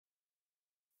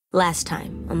Last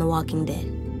time on The Walking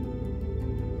Dead.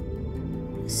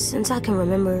 Since I can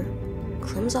remember,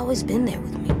 Clem's always been there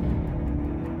with me.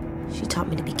 She taught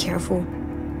me to be careful,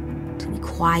 to be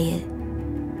quiet,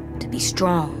 to be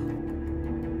strong,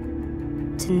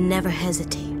 to never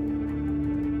hesitate,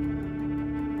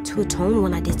 to atone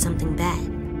when I did something bad,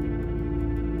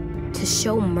 to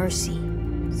show mercy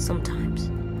sometimes.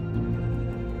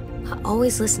 I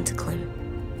always listened to Clem,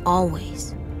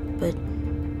 always, but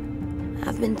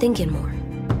I've been thinking more.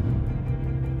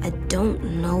 I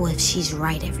don't know if she's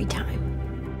right every time.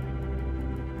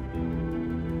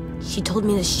 She told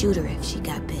me to shoot her if she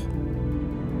got bit.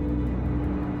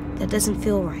 That doesn't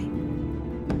feel right.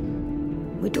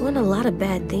 We're doing a lot of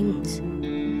bad things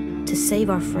to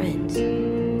save our friends,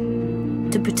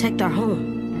 to protect our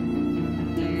home.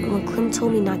 And when Clem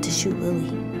told me not to shoot Lily,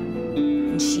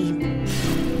 and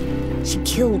she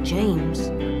killed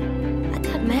James, I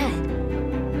got mad.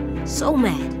 So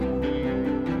mad.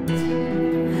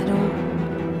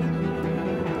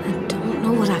 I don't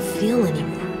know what I feel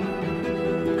anymore.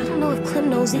 I don't know if Clem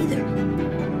knows either.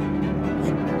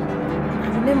 But I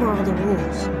remember all the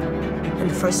rules. And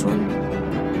the first one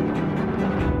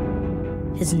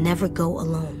is never go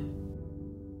alone.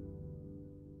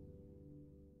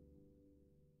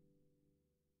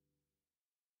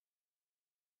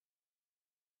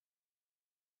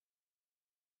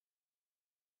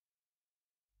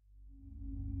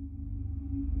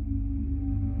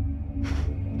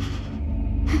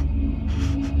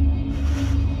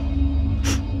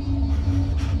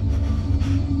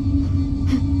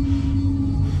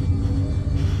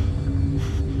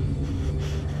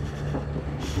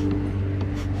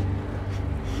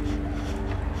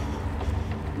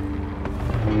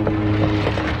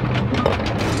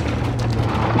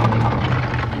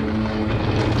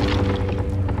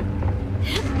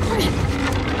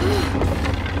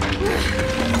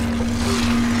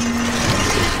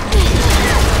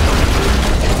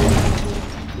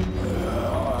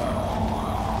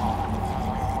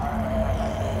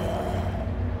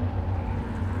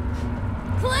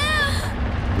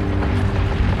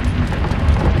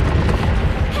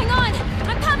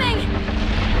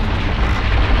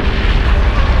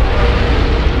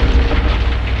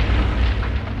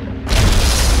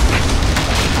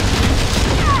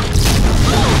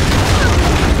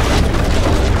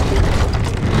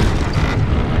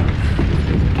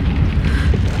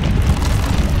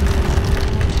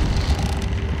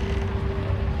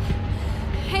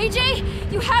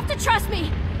 You have to trust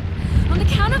me! On the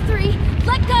count of 3,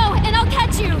 let go and I'll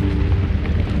catch you!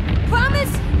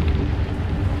 Promise?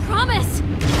 Promise!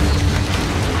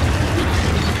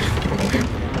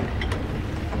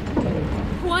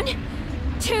 One,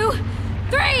 2,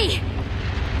 3!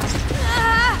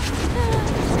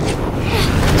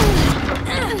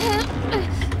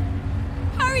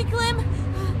 Hurry, Clem!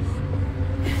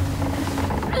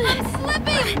 I'm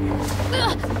slipping!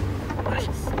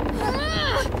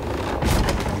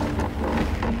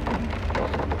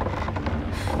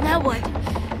 Now what?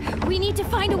 We need to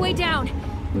find a way down.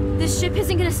 This ship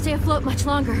isn't gonna stay afloat much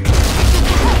longer.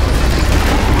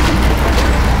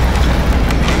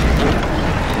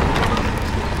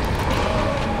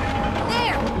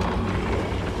 There!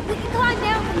 We can climb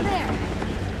down from there.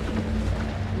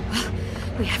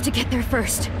 We have to get there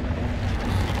first.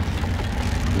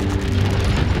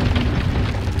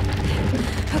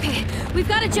 Okay, we've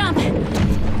got to jump.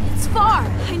 It's far.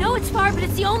 I know it's far, but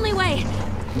it's the only way.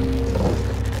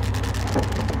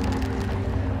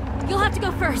 You'll have to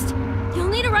go first. You'll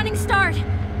need a running start.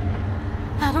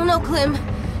 I don't know, Clem.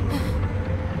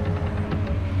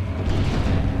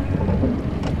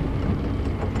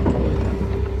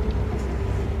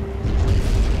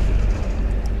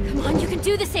 Come on, you can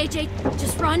do this, AJ.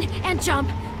 Just run and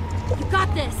jump. You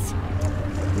got this.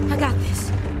 I got this.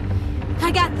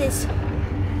 I got this.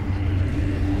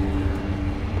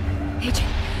 AJ,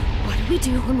 what do we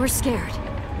do when we're scared?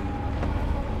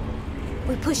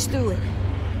 We push through it.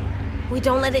 We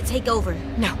don't let it take over.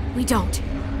 No, we don't.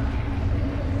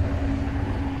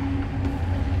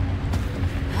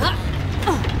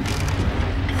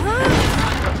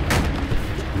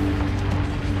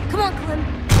 Come on, Clem.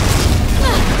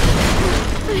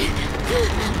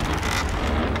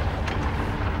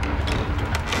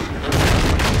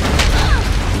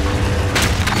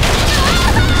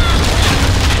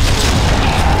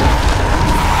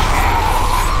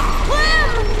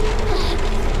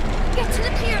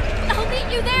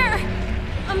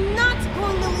 I'm not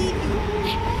going to leave you.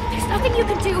 There's nothing you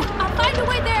can do. I'll find a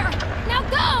way there. Now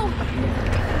go!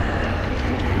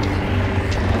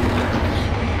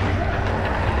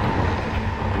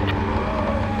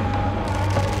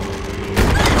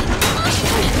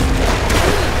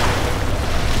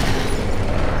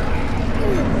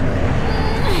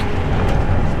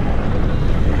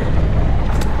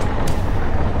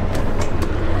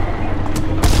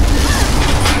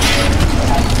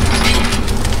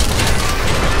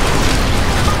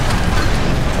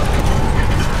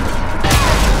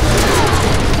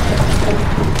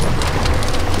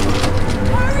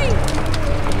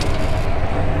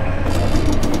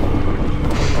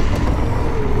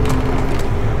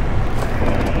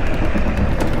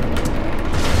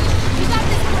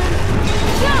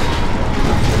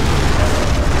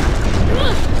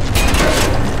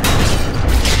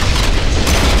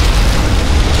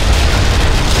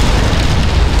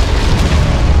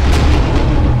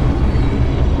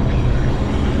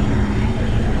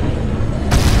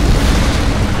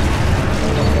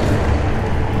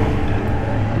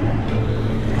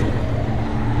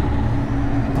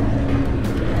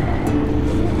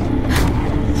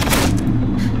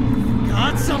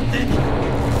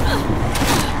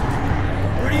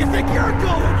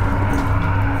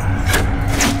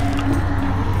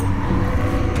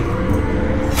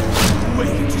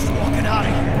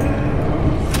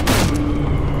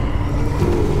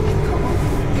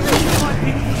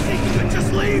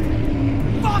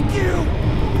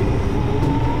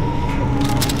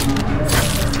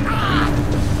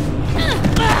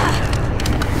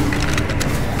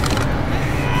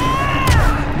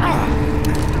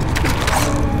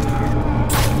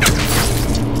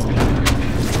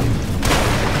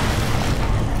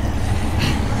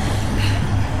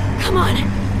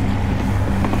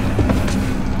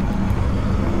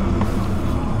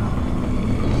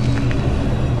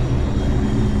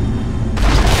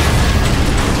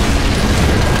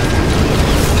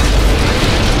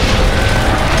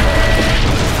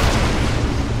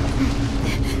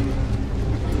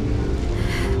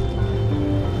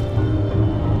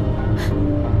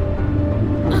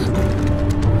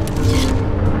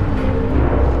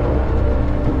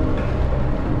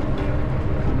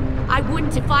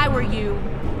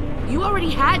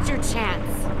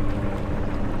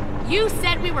 You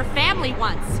said we were family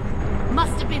once.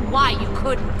 Must have been why you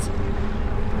couldn't.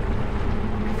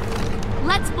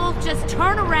 Let's both just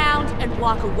turn around and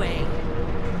walk away.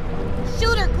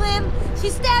 Shoot her, Clem! She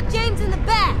stabbed James in the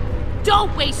back!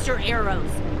 Don't waste your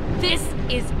arrows. This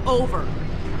is over.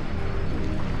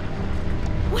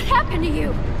 What happened to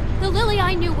you? The Lily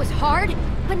I knew was hard,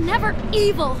 but never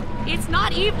evil. It's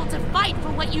not evil to fight for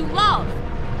what you love.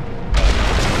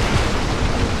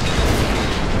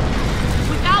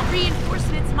 Without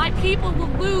reinforcements, my people will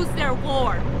lose their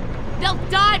war. They'll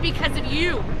die because of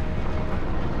you.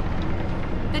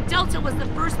 The Delta was the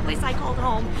first place I called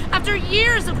home after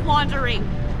years of wandering.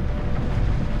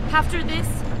 After this,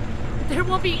 there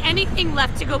won't be anything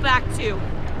left to go back to.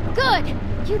 Good!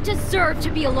 You deserve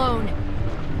to be alone.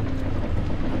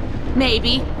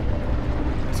 Maybe.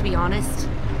 To be honest,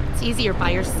 it's easier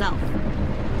by yourself.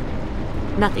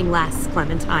 Nothing lasts,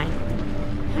 Clementine.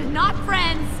 Not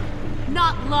friends,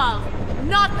 not love,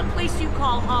 not the place you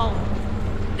call home.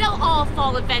 They'll all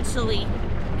fall eventually.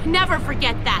 Never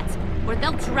forget that, or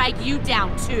they'll drag you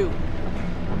down too.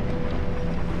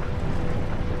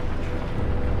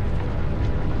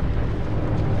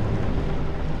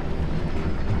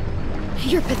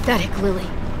 You're pathetic, Lily.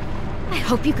 I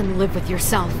hope you can live with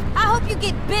yourself. I hope you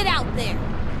get bit out there.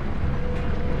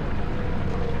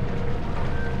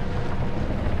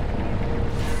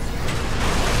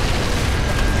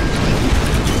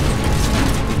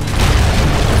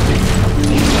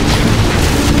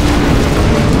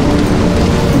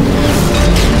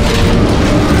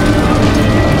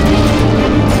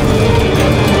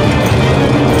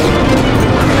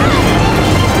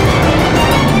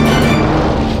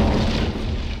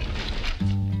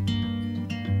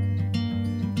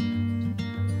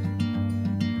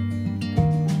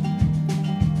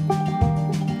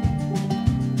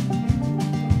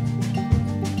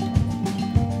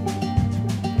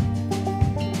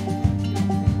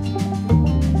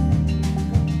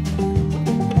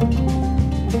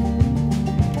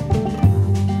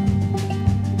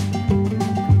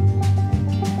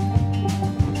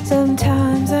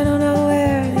 Sometimes I don't know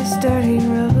where this dirty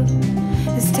road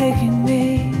is taking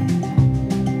me.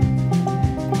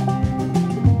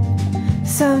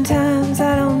 Sometimes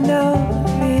I don't know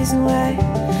the reason why,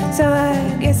 so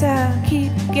I guess I'll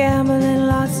keep gambling.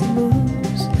 Lots of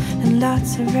moves and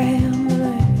lots of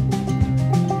rambling.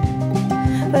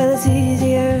 Well, it's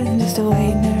easier than just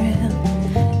waiting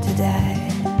around to die.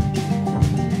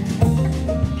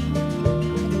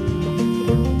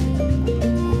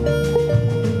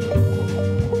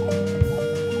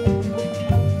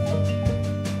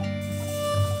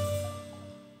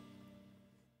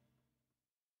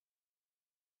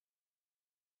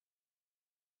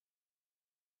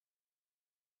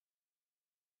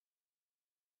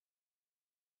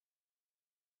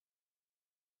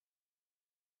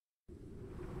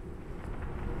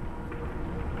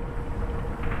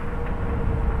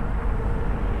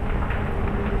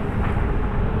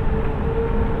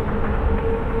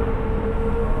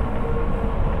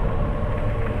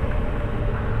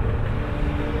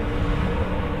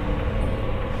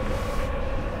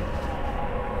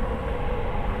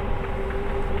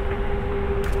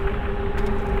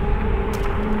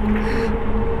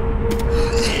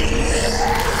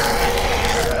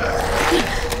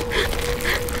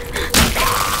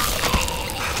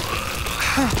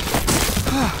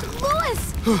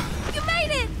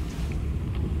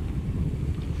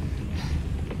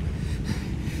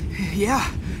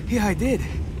 Yeah, I did.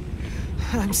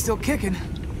 I'm still kicking.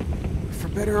 For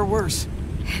better or worse.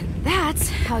 And that's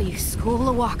how you school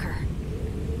a walker.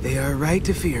 They are right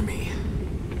to fear me.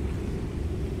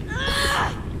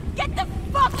 Get the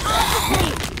fuck off of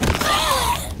me!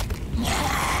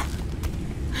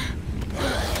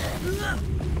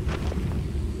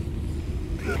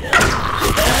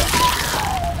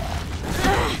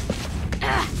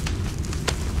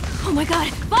 Oh my god,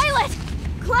 Violet!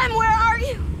 Clem, where are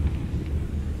you?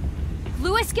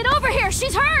 Louis, get over here!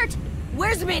 She's hurt!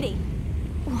 Where's Minnie?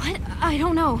 What? I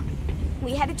don't know.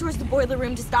 We headed towards the boiler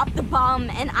room to stop the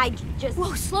bomb, and I just...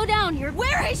 Whoa, slow down!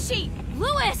 Where is she?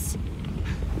 Louis!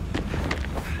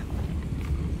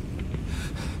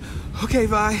 Okay,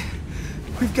 Vi.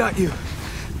 We've got you.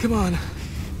 Come on.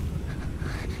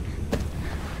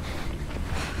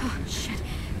 Oh, shit.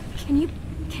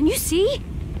 Can you see?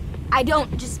 I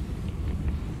don't. Just...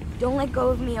 don't let go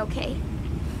of me, okay?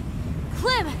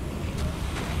 Clem!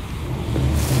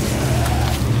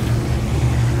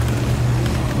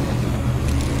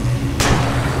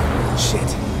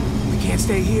 Shit. We can't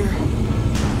stay here.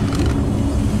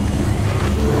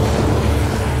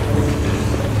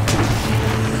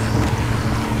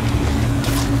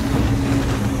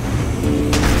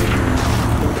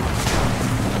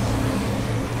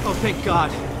 Thank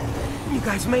God. You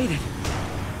guys made it.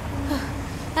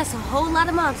 That's a whole lot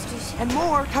of monsters. And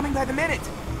more coming by the minute.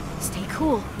 Stay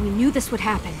cool. We knew this would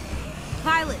happen.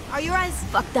 Violet, are your eyes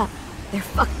Fucked up. They're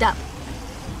fucked up.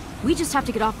 We just have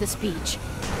to get off this beach.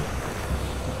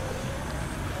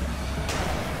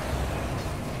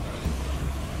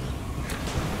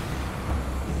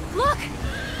 Look!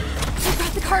 They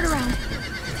brought the cart around.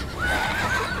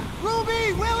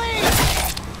 Ruby! Willie!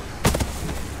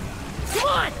 Come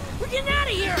on! We're getting out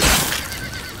of here!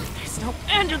 There's no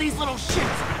end to these little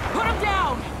shits! Put them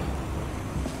down!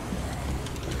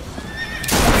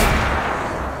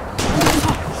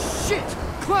 Oh, shit!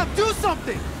 Clem, do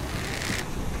something!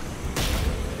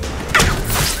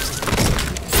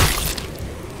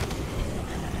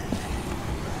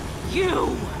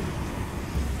 You!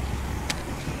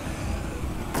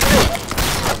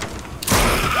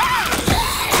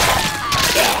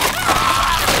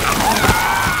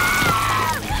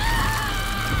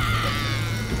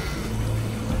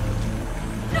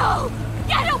 No!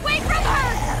 Get away from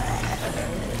her!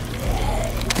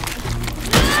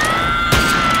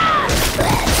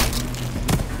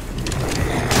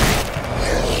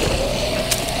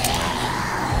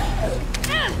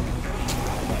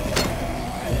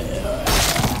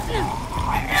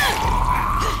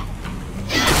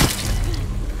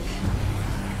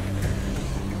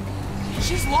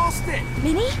 She's lost it!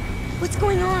 Minnie? What's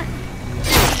going on?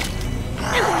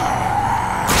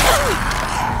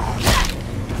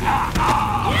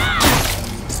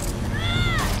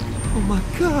 Oh my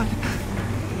God!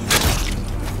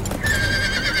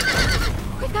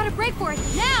 We've got to break for it,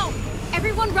 now!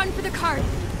 Everyone run for the cart.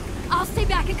 I'll stay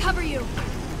back and cover you.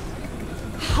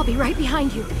 I'll be right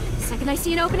behind you. The second I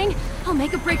see an opening, I'll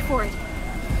make a break for it.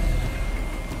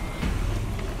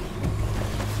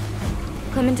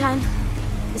 Clementine,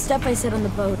 the stuff I said on the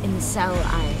boat in the cell,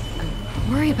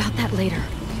 Worry about that later.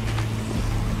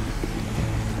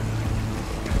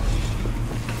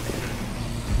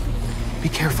 Be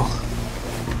careful.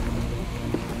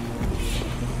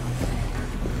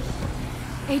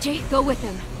 AJ, go with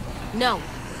them. No,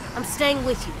 I'm staying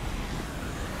with you.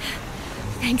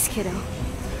 Thanks, kiddo.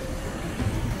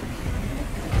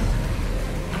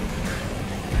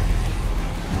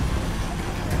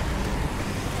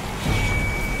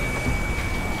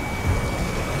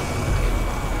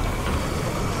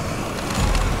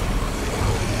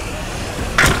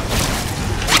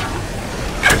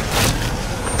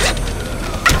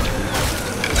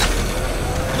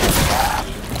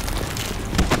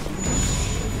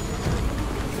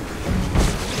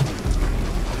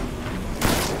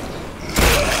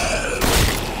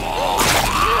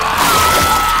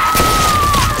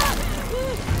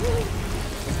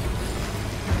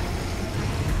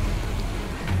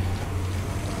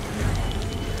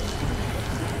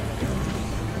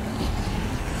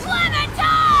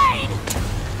 Clementine!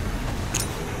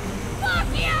 Fuck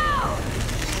you!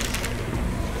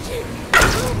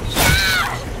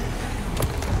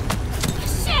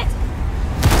 Shit!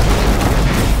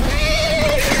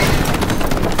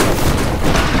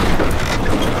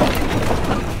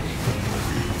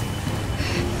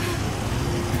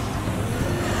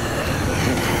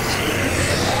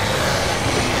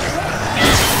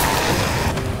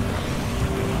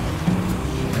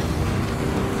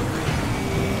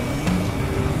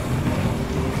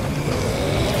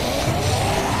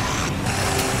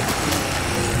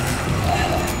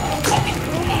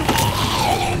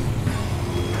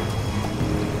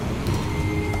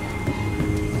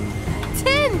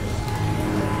 Tin!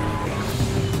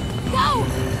 Go!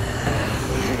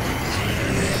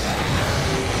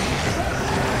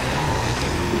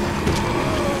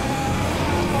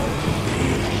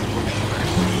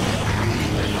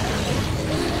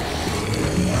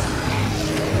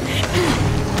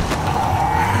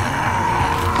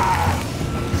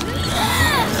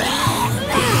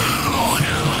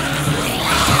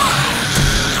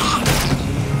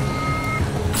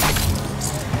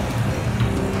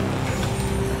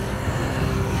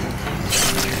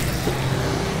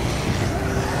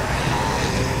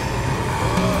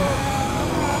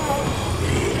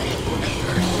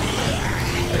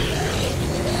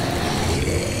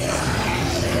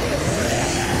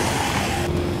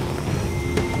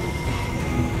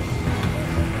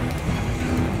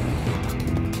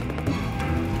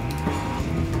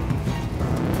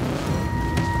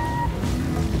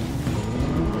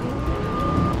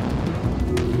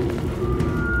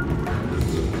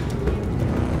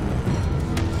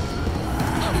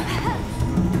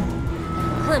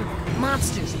 Clem,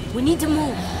 monsters. We need to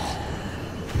move.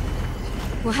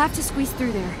 We'll have to squeeze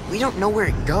through there. We don't know where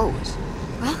it goes.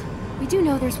 Well, we do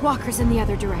know there's walkers in the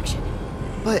other direction.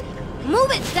 But...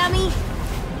 Move it, dummy!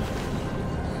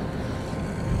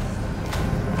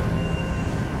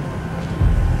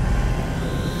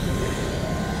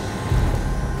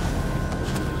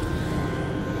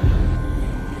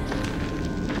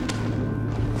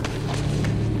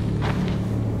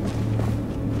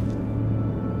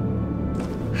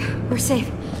 We're safe,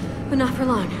 but not for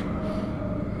long.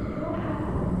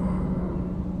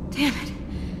 Damn it.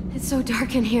 It's so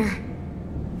dark in here.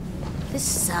 This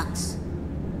sucks.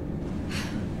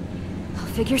 I'll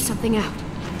figure something out.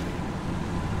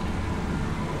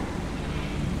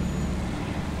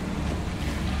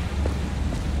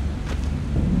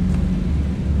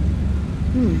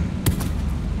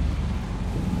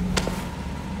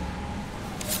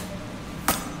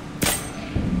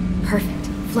 Perfect.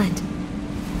 Flint.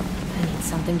 I need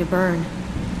something to burn.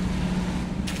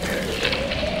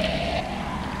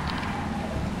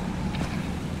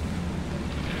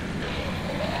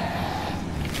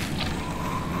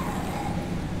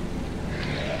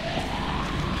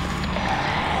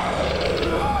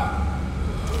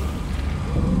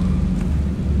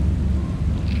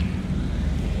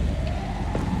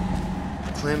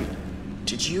 Clem,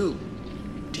 did you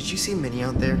see Minnie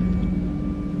out there?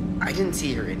 I didn't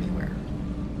see her anywhere.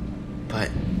 But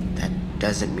that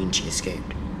doesn't mean she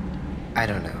escaped. I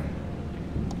don't know.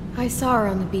 I saw her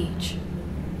on the beach.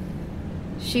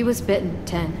 She was bitten,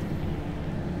 10.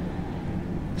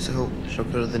 So she'll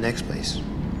go to the next place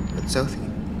with Sophie.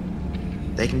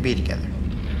 They can be together.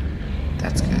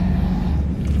 That's good.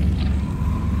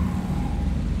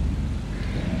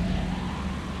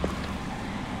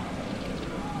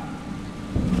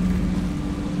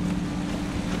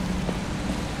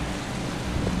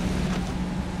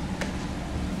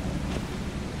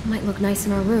 Might look nice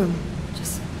in our room.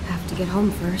 Just have to get home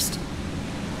first.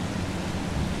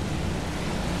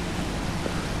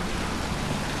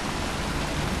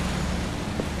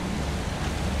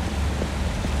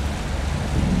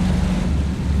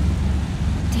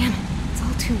 Damn it, it's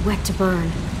all too wet to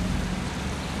burn.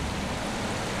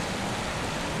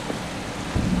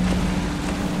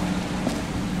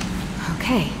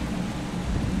 Okay.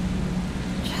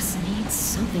 Just needs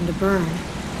something to burn.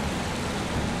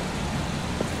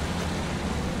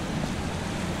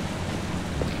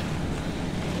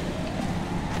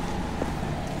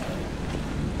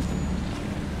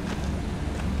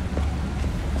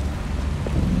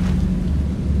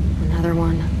 Another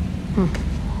one.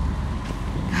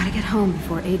 Gotta get home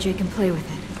before AJ can play with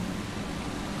it.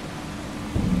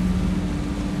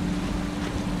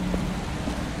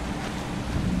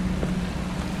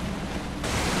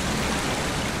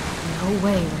 No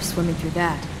way we're swimming through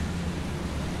that.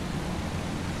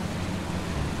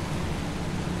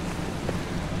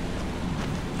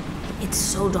 It's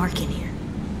so dark in here.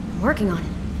 I'm working on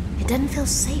it. It doesn't feel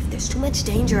safe. There's too much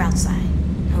danger outside.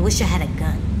 I wish I had a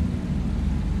gun.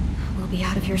 We'll be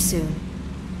out of here soon.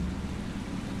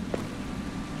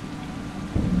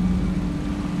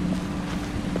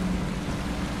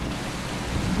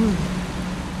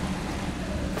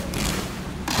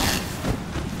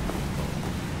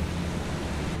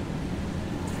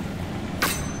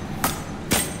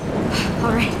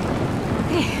 All right.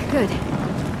 Okay, good.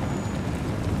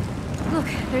 Look,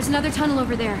 there's another tunnel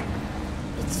over there.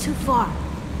 It's too far.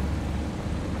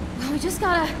 Well, we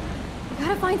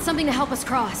gotta find something to help us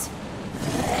cross.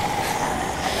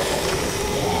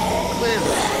 Clem,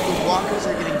 the walkers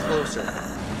are getting closer.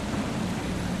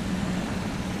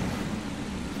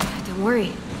 Don't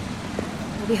worry.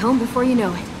 We'll be home before you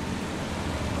know it.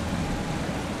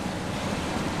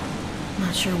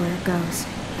 Not sure where it goes,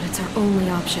 but it's our only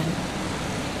option.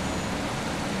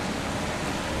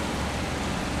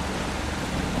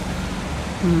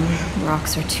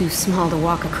 Rocks are too small to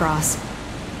walk across.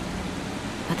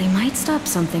 But they might stop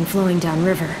something flowing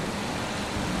downriver.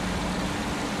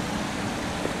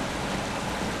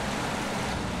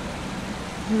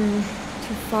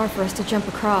 Too far for us to jump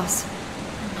across.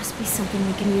 There must be something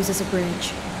we can use as a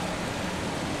bridge.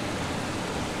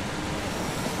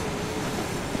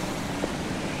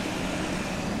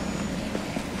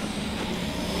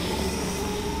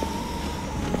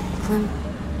 Clem,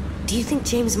 do you think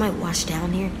James might wash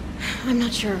down here? I'm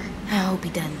not sure. I hope he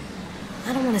doesn't.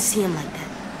 I don't want to see him like that.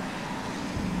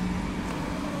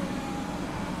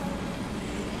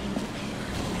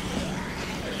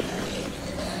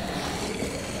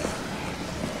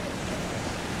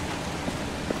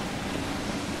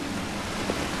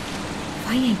 If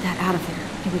I yanked that out of there,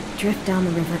 it would drift down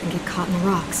the river and get caught in the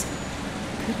rocks.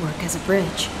 Could work as a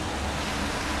bridge.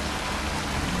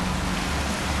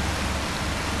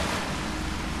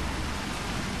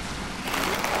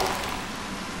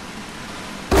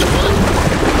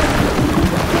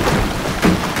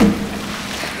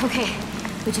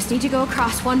 We just need to go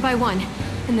across one by one,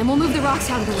 and then we'll move the rocks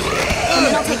out of the way. And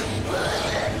then I'll take...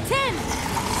 10!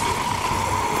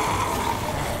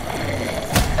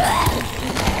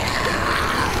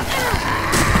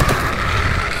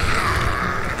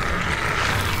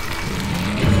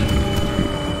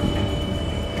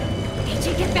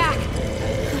 AJ, get back!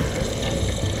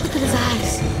 Look at his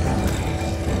eyes.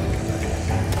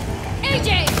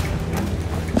 AJ!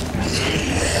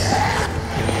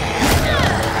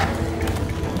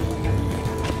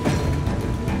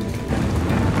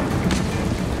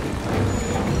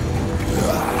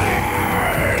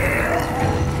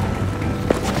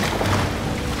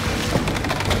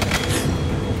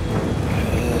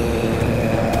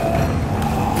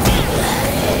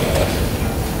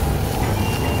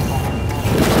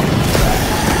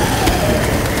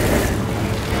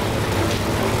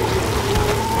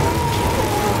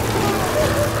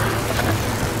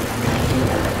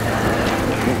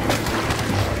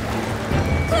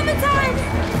 Clementine!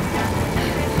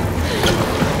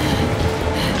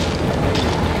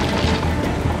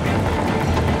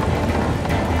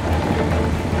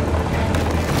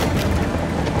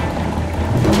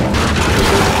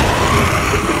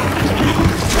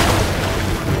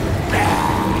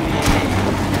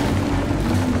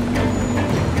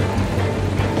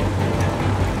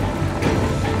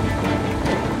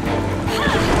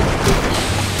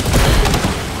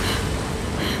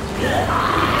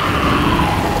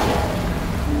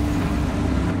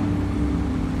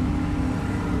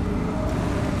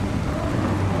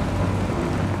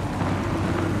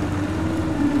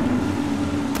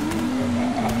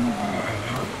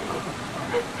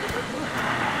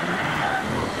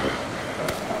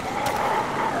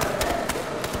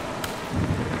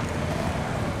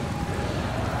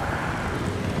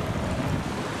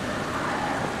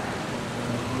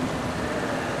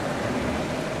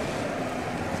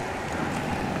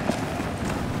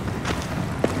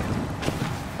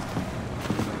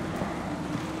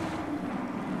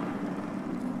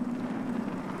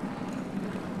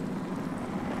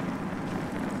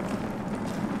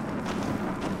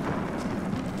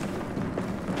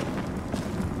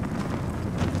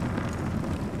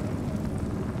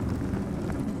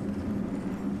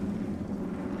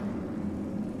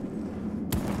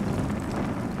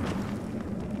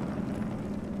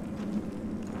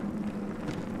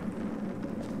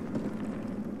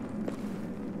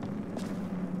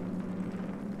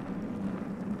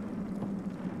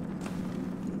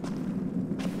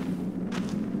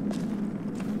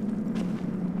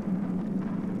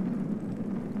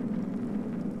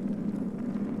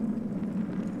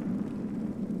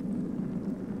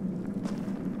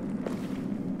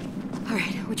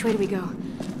 Alright, which way do we go?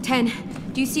 10,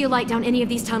 do you see a light down any of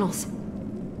these tunnels?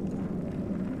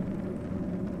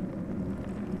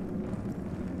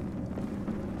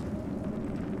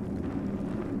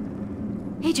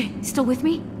 AJ, still with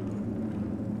me?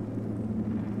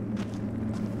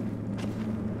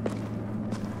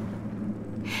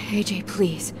 AJ,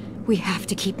 please. We have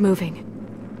to keep moving.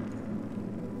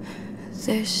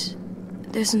 There's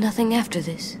nothing after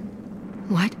this.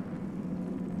 What?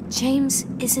 James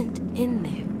isn't in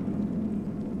there.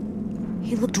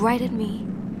 He looked right at me,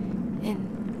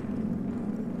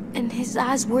 and his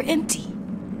eyes were empty.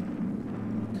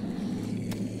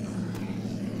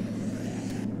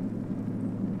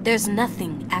 There's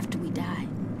nothing after we die.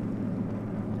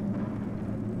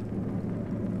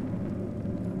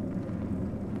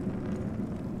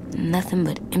 Nothing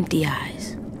but empty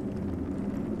eyes.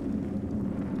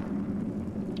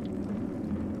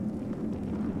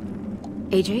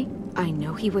 AJ, I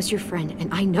know he was your friend,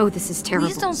 and I know this is terrible.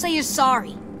 Please don't say you're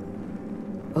sorry.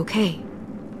 Okay.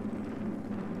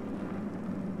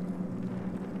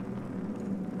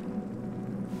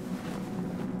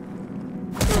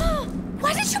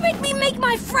 Why did you make me make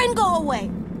my friend go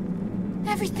away?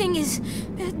 Everything is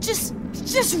just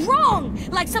wrong.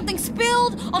 Like something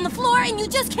spilled on the floor and you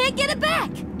just can't get it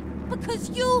back. Because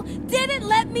you didn't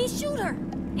let me shoot her.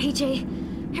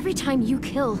 AJ, every time you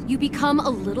kill, you become a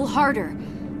little harder.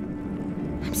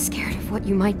 I'm scared of what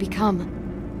you might become.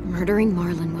 Murdering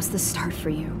Marlon was the start for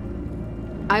you.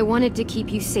 I wanted to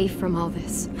keep you safe from all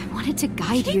this. I wanted to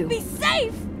guide you. Keep me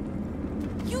safe?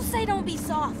 You say don't be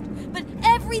soft, but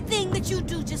everything that you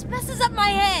do just messes up my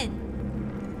head.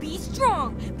 Be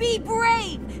strong, be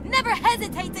brave, never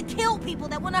hesitate to kill people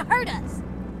that want to hurt us.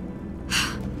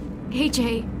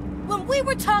 AJ. When we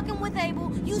were talking with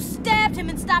Abel, you stabbed him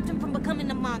and stopped him from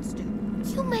becoming a monster.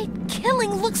 You made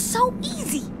killing look so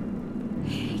easy.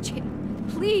 AJ,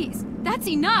 please, that's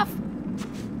enough.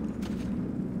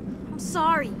 I'm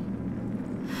sorry.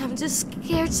 I'm just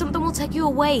scared something will take you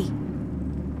away.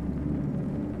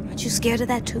 Aren't you scared of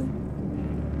that too?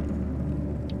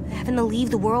 Having to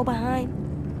leave the world behind?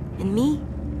 And me?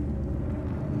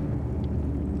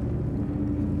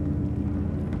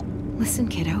 Listen,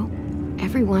 kiddo.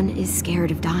 Everyone is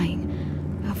scared of dying,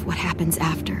 of what happens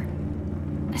after.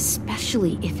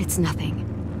 Especially if it's nothing.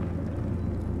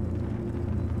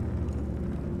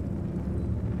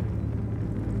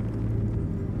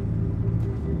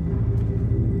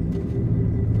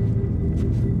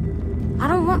 I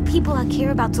don't want people I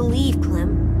care about to leave,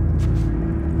 Clem.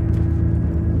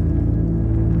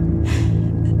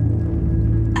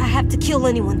 I have to kill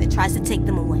anyone that tries to take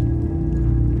them away.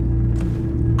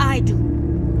 I do.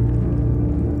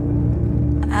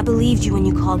 I believed you when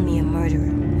you called me a murderer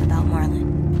about Marlon.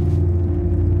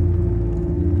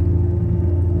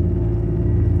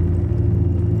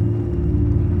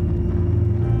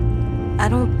 I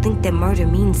don't think that murder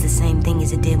means the same thing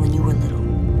as it did when you were little.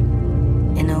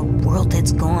 In a world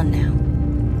that's gone now.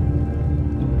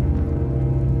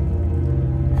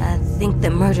 I think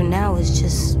that murder now is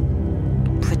just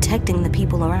protecting the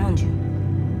people around you.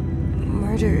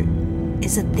 Murder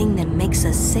is a thing that makes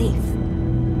us safe.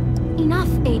 Enough,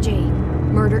 AJ.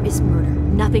 Murder is murder,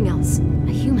 nothing else.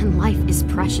 A human life is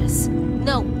precious.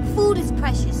 No, food is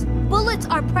precious. Bullets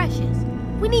are precious.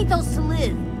 We need those to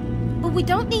live. But we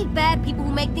don't need bad people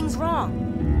who make things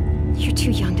wrong. You're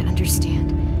too young to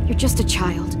understand. You're just a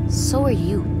child. So are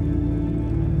you.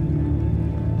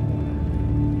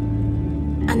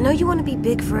 I know you want to be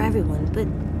big for everyone, but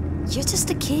you're just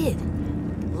a kid.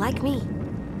 Like me.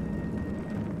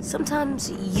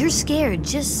 Sometimes you're scared,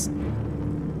 just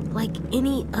like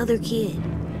any other kid.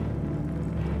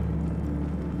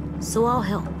 So I'll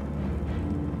help.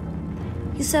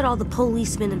 You said all the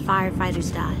policemen and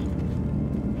firefighters died.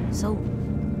 So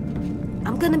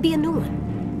I'm gonna be a new one.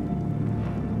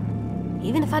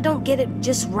 Even if I don't get it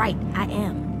just right, I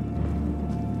am.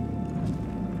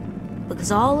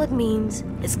 Because all it means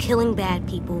is killing bad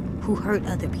people who hurt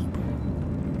other people.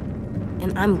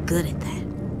 And I'm good at that.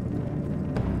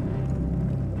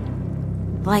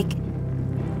 Like,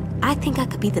 I think I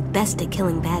could be the best at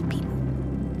killing bad people.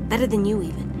 Better than you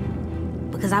even.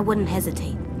 Because I wouldn't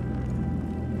hesitate.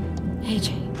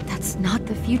 AJ, that's not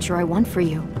the future I want for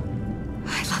you.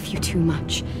 I love you too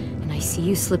much, and I see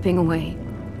you slipping away.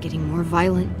 Getting more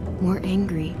violent, more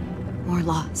angry, more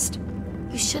lost.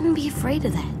 You shouldn't be afraid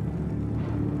of that.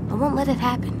 I won't let it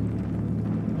happen.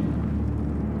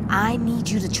 I need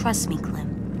you to trust me,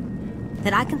 Clem.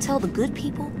 That I can tell the good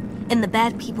people and the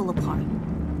bad people apart.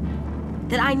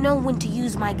 That I know when to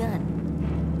use my gun.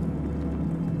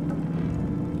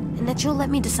 And that you'll let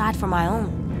me decide for my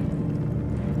own.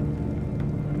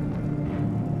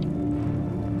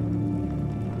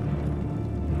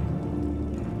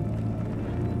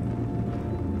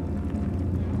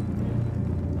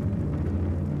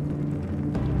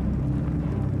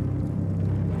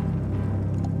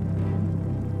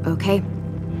 Okay.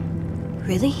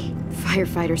 Really?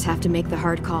 Firefighters have to make the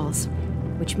hard calls,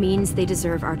 which means they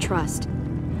deserve our trust.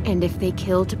 And if they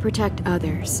kill to protect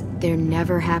others, they're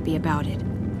never happy about it.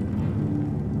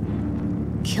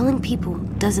 Killing people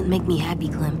doesn't make me happy,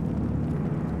 Clem.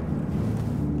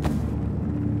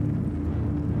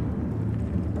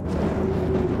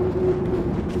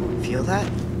 Feel that?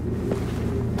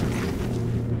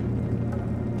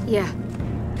 Yeah,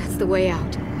 that's the way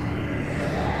out.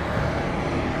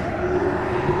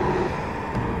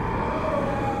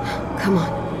 Come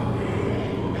on.